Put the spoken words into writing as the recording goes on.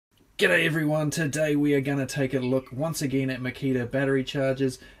G'day everyone, today we are going to take a look once again at Makita battery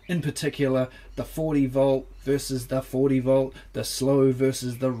chargers, in particular the 40 volt versus the 40 volt, the slow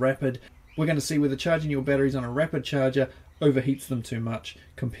versus the rapid. We're going to see whether charging your batteries on a rapid charger overheats them too much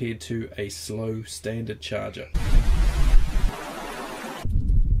compared to a slow standard charger.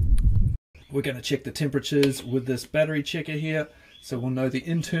 We're going to check the temperatures with this battery checker here, so we'll know the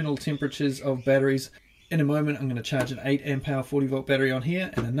internal temperatures of batteries. In a moment I'm going to charge an 8 amp hour 40 volt battery on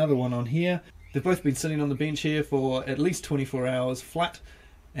here and another one on here. They've both been sitting on the bench here for at least 24 hours flat,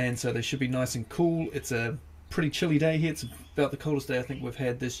 and so they should be nice and cool. It's a pretty chilly day here. It's about the coldest day I think we've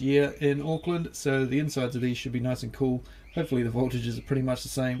had this year in Auckland, so the insides of these should be nice and cool. Hopefully the voltages are pretty much the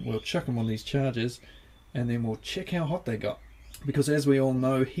same. We'll chuck them on these chargers and then we'll check how hot they got, because as we all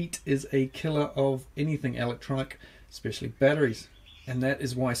know, heat is a killer of anything electronic, especially batteries. And that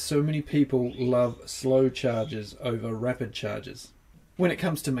is why so many people love slow chargers over rapid chargers. When it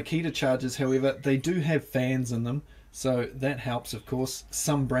comes to Makita chargers, however, they do have fans in them, so that helps of course.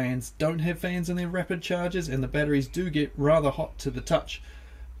 Some brands don't have fans in their rapid chargers and the batteries do get rather hot to the touch.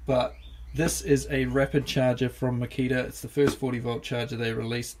 But this is a rapid charger from Makita. It's the first 40 volt charger they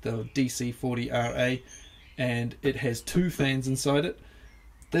released, the DC40RA, and it has two fans inside it.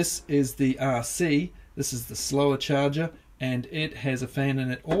 This is the RC, this is the slower charger, and it has a fan in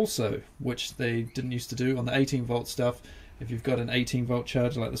it also, which they didn't used to do on the 18 volt stuff. If you've got an 18 volt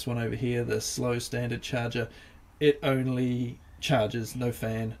charger like this one over here, the slow standard charger, it only charges, no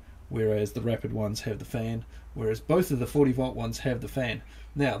fan, whereas the rapid ones have the fan, whereas both of the 40 volt ones have the fan.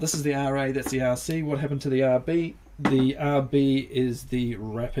 Now this is the RA, that's the RC. What happened to the RB? The RB is the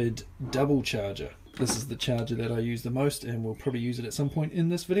rapid double charger. This is the charger that I use the most, and we'll probably use it at some point in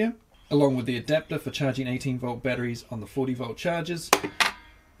this video, along with the adapter for charging 18 volt batteries on the 40 volt chargers.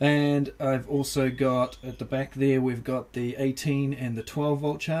 And I've also got at the back there, we've got the 18 and the 12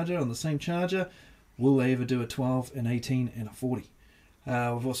 volt charger on the same charger. Will they ever do a 12, an 18 and a 40?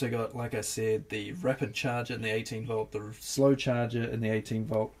 We've also got, like I said, the rapid charger in the 18 volt, the slow charger in the 18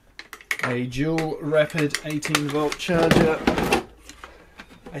 volt, a dual rapid 18 volt charger.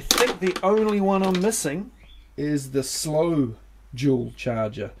 I think the only one I'm missing is the slow dual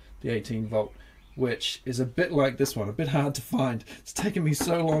charger, the 18 volt, which is a bit like this one, a bit hard to find. It's taken me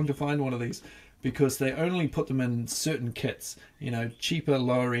so long to find one of these because they only put them in certain kits, you know, cheaper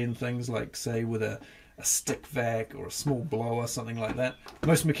lower end things like say with a stick vac or a small blower, something like that.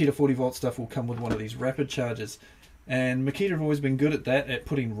 Most Makita 40 volt stuff will come with one of these rapid chargers, and Makita have always been good at that, at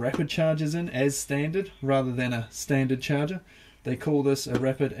putting rapid chargers in as standard rather than a standard charger. They call this a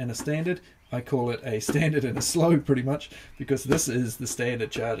rapid and a standard. I call it a standard and a slow pretty much, because this is the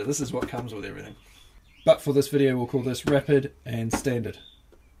standard charger. This is what comes with everything. But for this video we'll call this rapid and standard.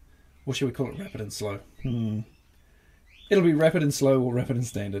 Or should we call it rapid and slow? It'll be rapid and slow or rapid and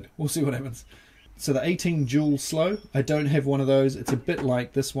standard. We'll see what happens. So the 18 dual slow, I don't have one of those. It's a bit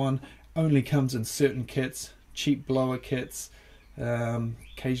like this one. Only comes in certain kits, cheap blower kits,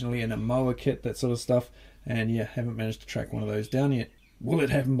 occasionally in a mower kit, that sort of stuff. And yeah, haven't managed to track one of those down yet. Will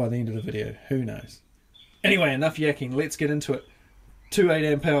it happen by the end of the video? Who knows? Anyway, enough yakking, let's get into it. Two 8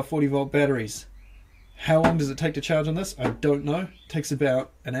 amp hour 40 volt batteries. How long does it take to charge on this? I don't know. It takes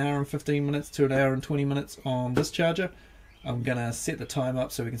about an hour and 15 minutes to an hour and 20 minutes on this charger. I'm gonna set the time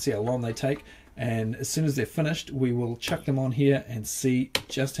up so we can see how long they take, and as soon as they're finished we will chuck them on here and see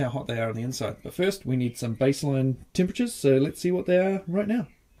just how hot they are on the inside. But first we need some baseline temperatures, so let's see what they are right now.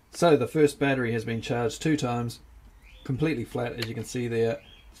 So the first battery has been charged 2 times, completely flat as you can see there,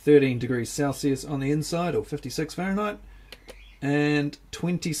 13 degrees Celsius on the inside, or 56 Fahrenheit, and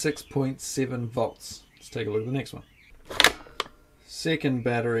 26.7 volts. Let's take a look at the next one. Second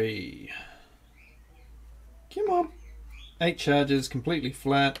battery, come on, 8 charges, completely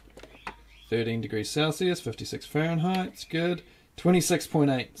flat, 13 degrees Celsius, 56 Fahrenheit, it's good,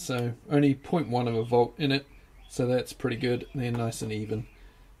 26.8, so only 0.1 of a volt in it, so that's pretty good. They're nice and even.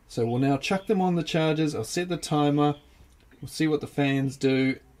 So we'll now chuck them on the chargers. I'll set the timer. We'll see what the fans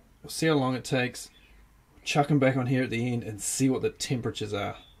do. We'll see how long it takes. Chuck them back on here at the end and see what the temperatures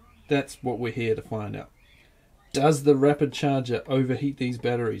are. That's what we're here to find out. Does the rapid charger overheat these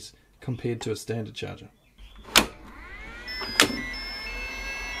batteries compared to a standard charger?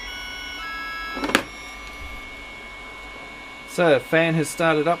 So a fan has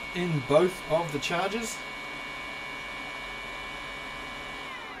started up in both of the chargers.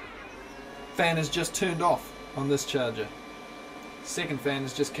 Fan is just turned off on this charger. Second fan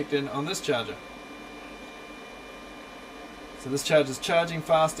is just kicked in on this charger. So this charger is charging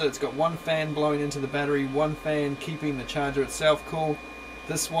faster. It's got one fan blowing into the battery, one fan keeping the charger itself cool.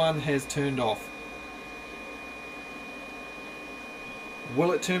 This one has turned off.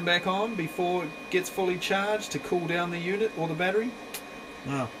 Will it turn back on before it gets fully charged to cool down the unit or the battery?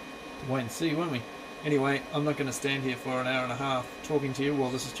 Well, wait and see, won't we? Anyway, I'm not going to stand here for an hour and a half talking to you while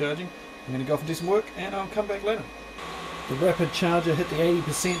this is charging. I'm going to go off and do some work and I'll come back later. The rapid charger hit the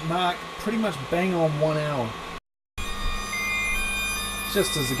 80% mark pretty much bang on 1 hour.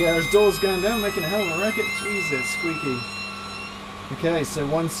 Just as the garage door's going down, making a hell of a racket. Jeez, that's squeaky. Okay, so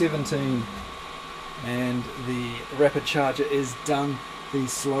 117 and the rapid charger is done. The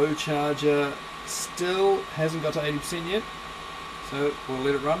slow charger still hasn't got to 80% yet, so we'll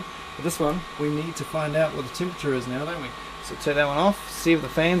let it run. But this one, we need to find out what the temperature is now, don't we? So take that one off, see if the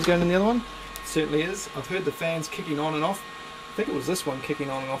fan's going in the other one. It certainly is. I've heard the fans kicking on and off. I think it was this one kicking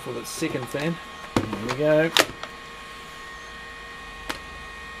on and off with its second fan. There we go.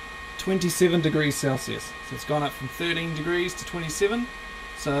 27 degrees Celsius. So it's gone up from 13 degrees to 27.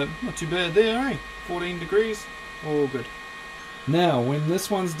 So not too bad there, eh? 14 degrees, all good. Now, when this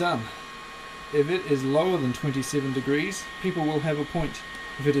one's done, if it is lower than 27 degrees, people will have a point.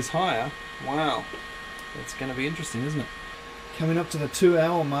 If it is higher, wow, that's going to be interesting, isn't it? Coming up to the 2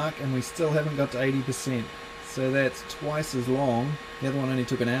 hour mark and we still haven't got to 80%. So that's twice as long. The other one only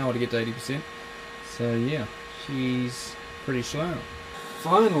took an hour to get to 80%. So yeah, she's pretty slow.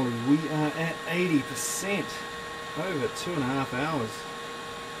 Finally, we are at 80%. Over 2.5 hours.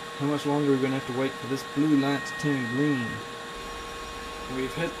 How much longer are we going to have to wait for this blue light to turn green?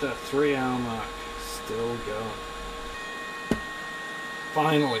 We've hit the 3 hour mark. Still going.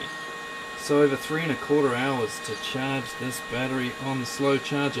 Finally. So over 3.25 hours to charge this battery on the slow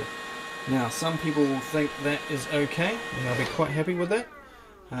charger. Now some people will think that is okay, and I'll be quite happy with that.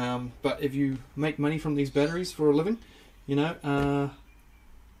 But if you make money from these batteries for a living, you know,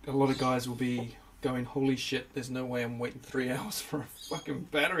 a lot of guys will be going, holy shit, there's no way I'm waiting 3 hours for a fucking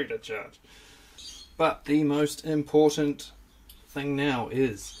battery to charge. But the most important thing now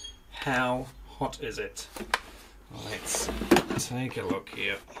is, how hot is it? Let's take a look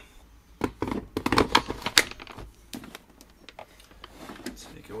here.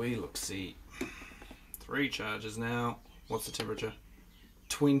 Take a wee look-see. 3 charges now. What's the temperature?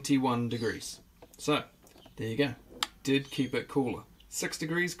 21 degrees. So, there you go. Did keep it cooler. 6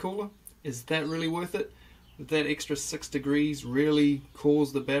 degrees cooler. Is that really worth it? Would that extra 6 degrees really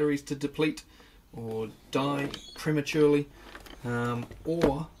cause the batteries to deplete or die prematurely?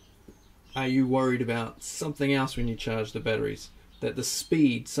 Or are you worried about something else when you charge the batteries? That the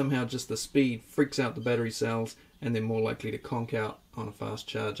speed, somehow just the speed, freaks out the battery cells and they're more likely to conk out on a fast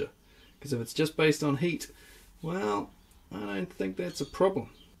charger? Because if it's just based on heat, well, I don't think that's a problem.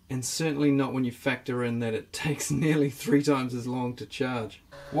 And certainly not when you factor in that it takes nearly 3 times as long to charge.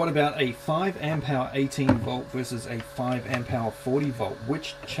 What about a 5 amp hour 18 volt versus a 5 amp hour 40 volt?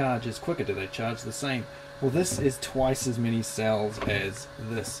 Which charges quicker? Do they charge the same? Well, this is twice as many cells as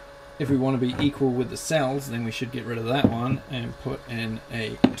this. If we want to be equal with the cells, then we should get rid of that one and put in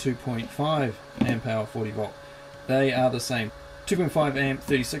a 2.5 amp hour 40 volt. They are the same. 2.5 amp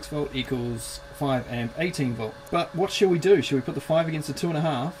 36 volt equals 5 amp 18 volt. But what shall we do? Shall we put the 5 against the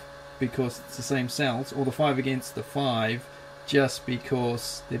 2.5 because it's the same cells, or the 5 against the 5 just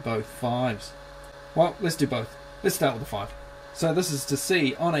because they're both 5s? Well, let's do both. Let's start with the 5. So this is to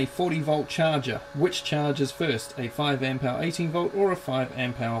see on a 40 volt charger, which charges first, a 5 amp hour 18 volt or a 5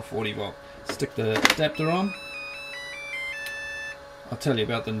 amp hour 40 volt. Stick the adapter on. I'll tell you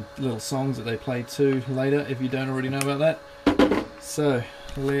about the little songs that they play too later if you don't already know about that. So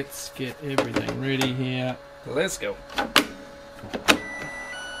let's get everything ready here. Let's go.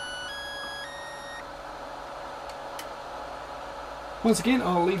 Once again,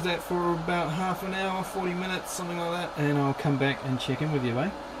 I'll leave that for about half an hour, 40 minutes, something like that, and I'll come back and check in with you,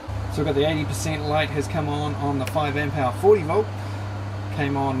 eh? So I've got the 80% light has come on the 5 amp hour 40 volt.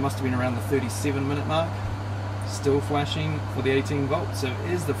 Came on, must have been around the 37 minute mark. Still flashing for the 18 volt. So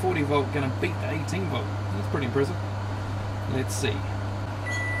is the 40 volt going to beat the 18 volt? That's pretty impressive. Let's see.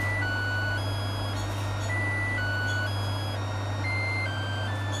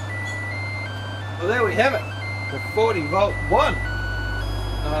 Well, there we have it. The 40 volt won.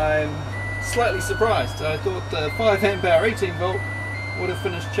 I'm slightly surprised. I thought the 5 amp hour 18 volt would have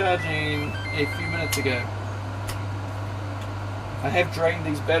finished charging a few minutes ago. I have drained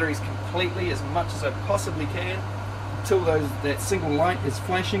these batteries completely as much as I possibly can until that single light is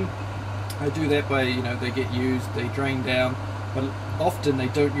flashing. I do that by, you know, they get used, they drain down, but often they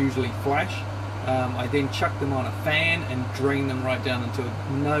don't usually flash. I then chuck them on a fan and drain them right down until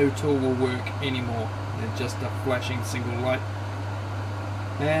no tool will work anymore. They're just a flashing single light.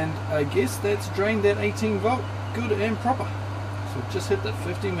 And I guess that's drained that 18 volt good and proper. So just hit the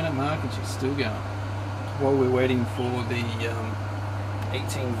 50 minute mark and she's still going. While we're waiting for the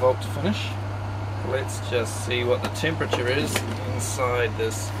 18 volt finish. Let's just see what the temperature is inside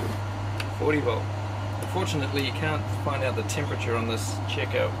this 40 volt. Unfortunately, you can't find out the temperature on this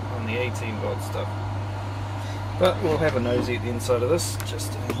checker on the 18 volt stuff. But we'll have a nosy at the inside of this,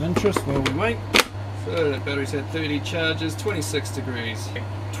 just out of interest while we wait. So the battery's had 30 charges, 26 degrees.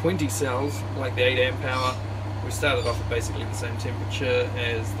 20 cells, like the 8 amp hour. We started off at basically the same temperature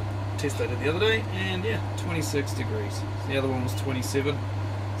as the test I did the other day, and yeah, 26 degrees. The other one was 27,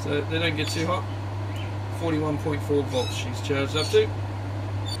 so they don't get too hot. 41.4 volts she's charged up to.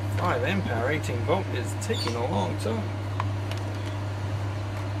 5 amp hour 18 volt is taking a long time.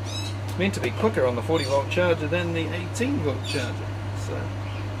 It's meant to be quicker on the 40 volt charger than the 18 volt charger, so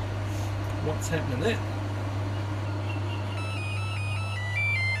what's happening there?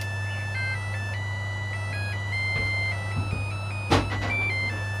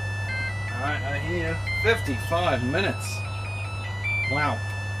 Alright, I hear 55 minutes. Wow.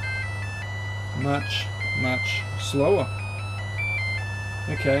 Much slower.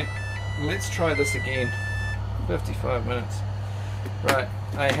 Okay, let's try this again. 55 minutes. Right,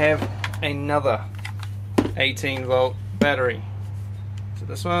 I have another 18 volt battery. So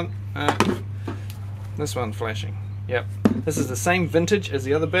this one flashing. Yep, this is the same vintage as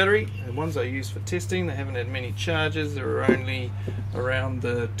the other battery. The ones I use for testing, they haven't had many charges. There are only around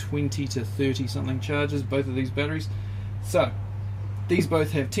the 20 to 30 something charges, both of these batteries. So these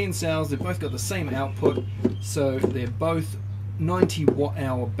both have 10 cells, they've both got the same output, so they're both 90 watt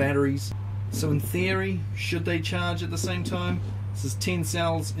hour batteries. So in theory, should they charge at the same time? This is 10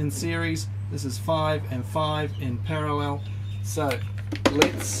 cells in series, this is 5 and 5 in parallel. So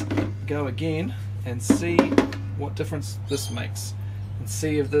let's go again and see what difference this makes, and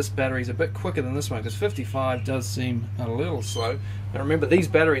see if this battery is a bit quicker than this one, because 55 does seem a little slow. Now remember, these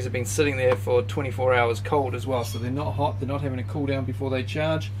batteries have been sitting there for 24 hours cold as well, so they're not hot, they're not having to cool down before they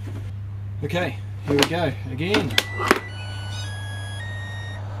charge. Okay, here we go again.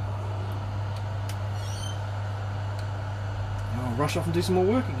 I'll rush off and do some more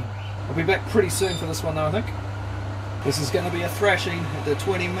work again. I'll be back pretty soon for this one though, I think. This is going to be a thrashing at the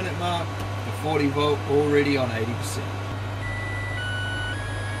 20-minute mark. The 40 volt already on 80%.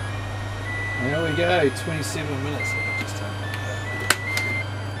 There we go, 27 minutes.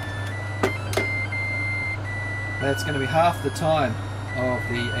 That's going to be half the time of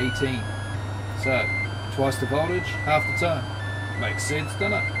the 18. So, twice the voltage, half the time. Makes sense,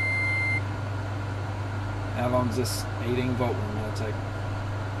 doesn't it? How long is this 18 volt one going to take?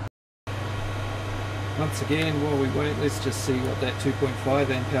 Once again, while we wait, let's just see what that 2.5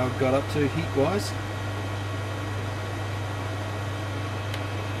 amp hour got up to heat wise.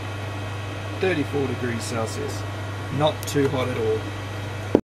 34 degrees Celsius. Not too hot at all.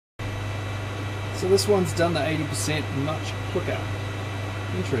 So this one's done the 80% much quicker.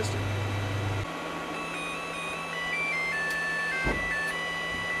 Interesting.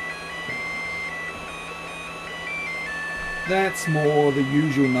 That's more the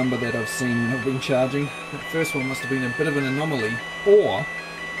usual number that I've seen when I've been charging. That first one must have been a bit of an anomaly, or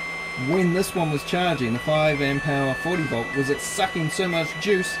when this one was charging, the 5 amp hour 40 volt, was it sucking so much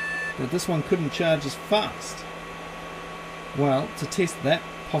juice that this one couldn't charge as fast? Well, to test that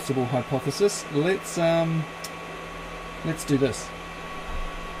possible hypothesis, let's do this.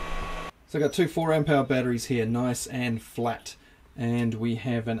 So I've got two 4 amp hour batteries here, nice and flat. And we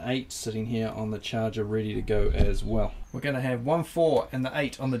have an 8 sitting here on the charger ready to go as well. We're going to have one 4 and the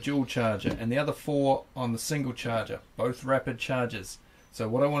 8 on the dual charger, and the other 4 on the single charger, both rapid chargers. So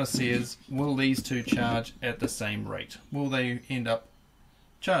what I want to see is, will these two charge at the same rate? Will they end up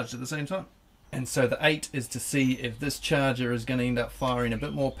charged at the same time? And so the 8 is to see if this charger is going to end up firing a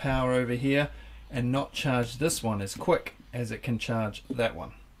bit more power over here and not charge this one as quick as it can charge that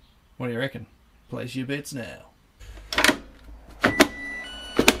one. What do you reckon? Place your bets now.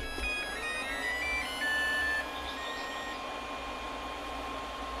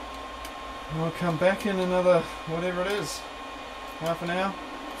 I'll come back in another, whatever it is, half an hour,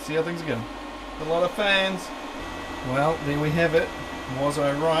 see how things are going. A lot of fans. Well, there we have it. Was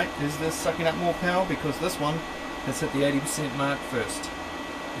I right? Is this sucking up more power? Because this one has hit the 80% mark first.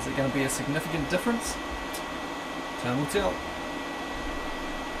 Is it going to be a significant difference? Time will tell.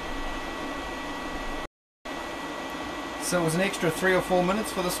 So it was an extra 3 or 4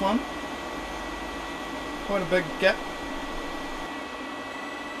 minutes for this one. Quite a big gap.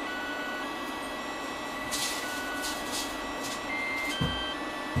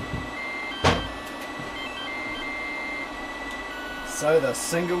 So the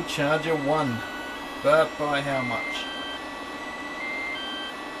single charger won, but by how much?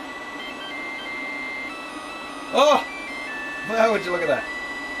 Oh! Wow, would you look at that?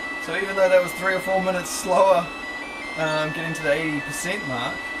 So even though that was 3 or 4 minutes slower, getting to the 80%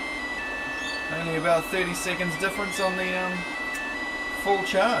 mark, only about 30 seconds difference on the full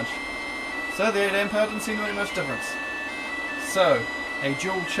charge. So the 8 amp hour didn't seem to make much difference. So a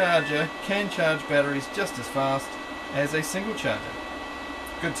dual charger can charge batteries just as fast as a single charger.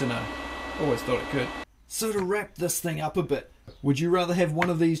 Good to know. Always thought it could. So to wrap this thing up a bit, would you rather have one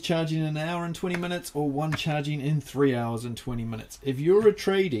of these charging in 1 hour and 20 minutes or one charging in 3 hours and 20 minutes? If you're a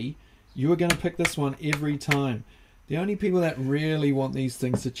tradie, you are going to pick this one every time. The only people that really want these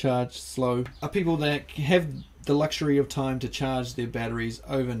things to charge slow are people that have the luxury of time to charge their batteries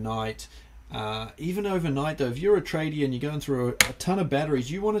overnight. Even overnight though, if you're a tradie and you're going through a ton of batteries,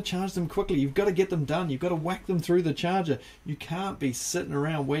 you want to charge them quickly. You've got to get them done. You've got to whack them through the charger. You can't be sitting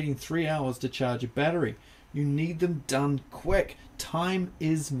around waiting 3 hours to charge a battery. You need them done quick. Time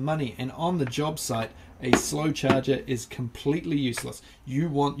is money, and on the job site, a slow charger is completely useless. You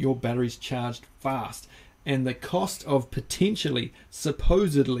want your batteries charged fast, and the cost of potentially,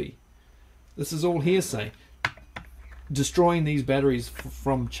 supposedly, this is all hearsay, destroying these batteries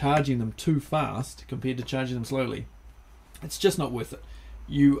from charging them too fast compared to charging them slowly, it's just not worth it.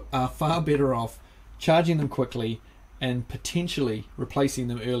 You are far better off charging them quickly and potentially replacing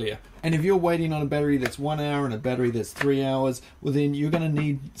them earlier. And if you're waiting on a battery that's 1 hour and a battery that's 3 hours, well then you're going to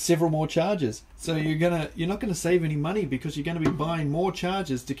need several more chargers. So you're not going to save any money, because you're going to be buying more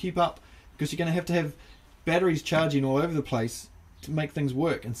chargers to keep up, because you're going to have batteries charging all over the place to make things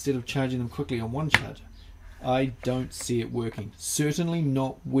work instead of charging them quickly on one charger. I don't see it working. Certainly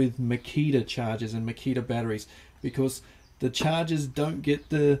not with Makita chargers and Makita batteries, because the chargers don't get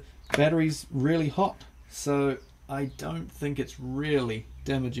the batteries really hot. So I don't think it's really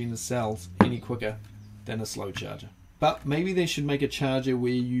damaging the cells any quicker than a slow charger. But maybe they should make a charger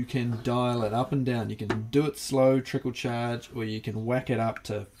where you can dial it up and down. You can do it slow, trickle charge, or you can whack it up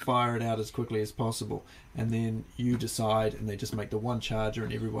to fire it out as quickly as possible. And then you decide, and they just make the one charger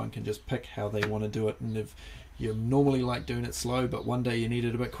and everyone can just pick how they want to do it. And if you normally like doing it slow, but one day you need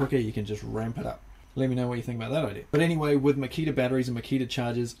it a bit quicker, you can just ramp it up. Let me know what you think about that idea. But anyway, with Makita batteries and Makita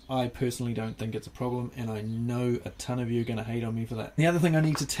chargers, I personally don't think it's a problem, and I know a ton of you are going to hate on me for that. The other thing I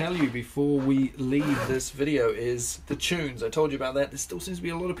need to tell you before we leave this video is the tunes. I told you about that. There still seems to be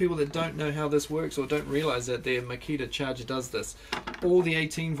a lot of people that don't know how this works or don't realize that their Makita charger does this. All the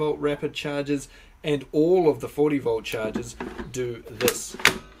 18 volt rapid chargers and all of the 40 volt chargers do this.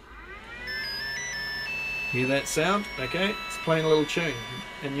 Hear that sound? Okay, it's playing a little tune.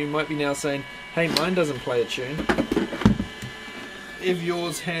 And you might be now saying, hey, mine doesn't play a tune. If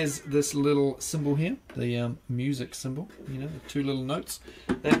yours has this little symbol here, the music symbol, you know, the 2 little notes,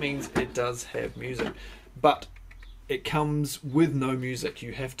 that means it does have music. But it comes with no music.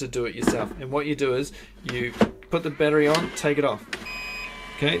 You have to do it yourself. And what you do is you put the battery on, take it off.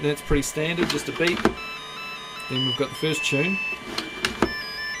 Okay, that's pretty standard, just a beep. Then we've got the first tune,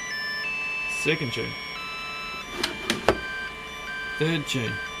 second tune, third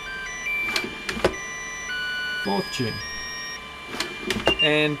tune, fourth tune,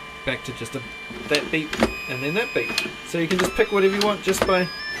 and back to just that beat and then that beat. So you can just pick whatever you want just by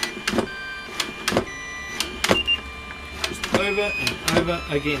just over and over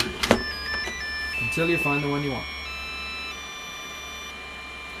again until you find the one you want.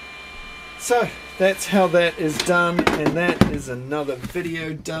 So that's how that is done, and that is another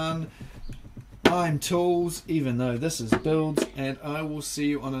video done. I'm Tools, even though this is Builds, and I will see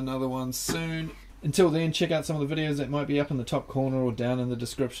you on another one soon. Until then, check out some of the videos that might be up in the top corner or down in the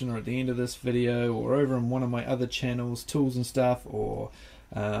description or at the end of this video or over on one of my other channels, Tools and Stuff, or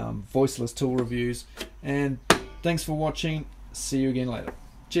voiceless tool reviews. And thanks for watching. See you again later.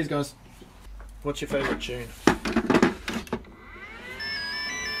 Cheers, guys. What's your favorite tune?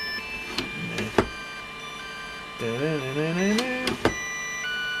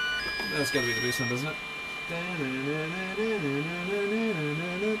 That's got to be the best one, doesn't it?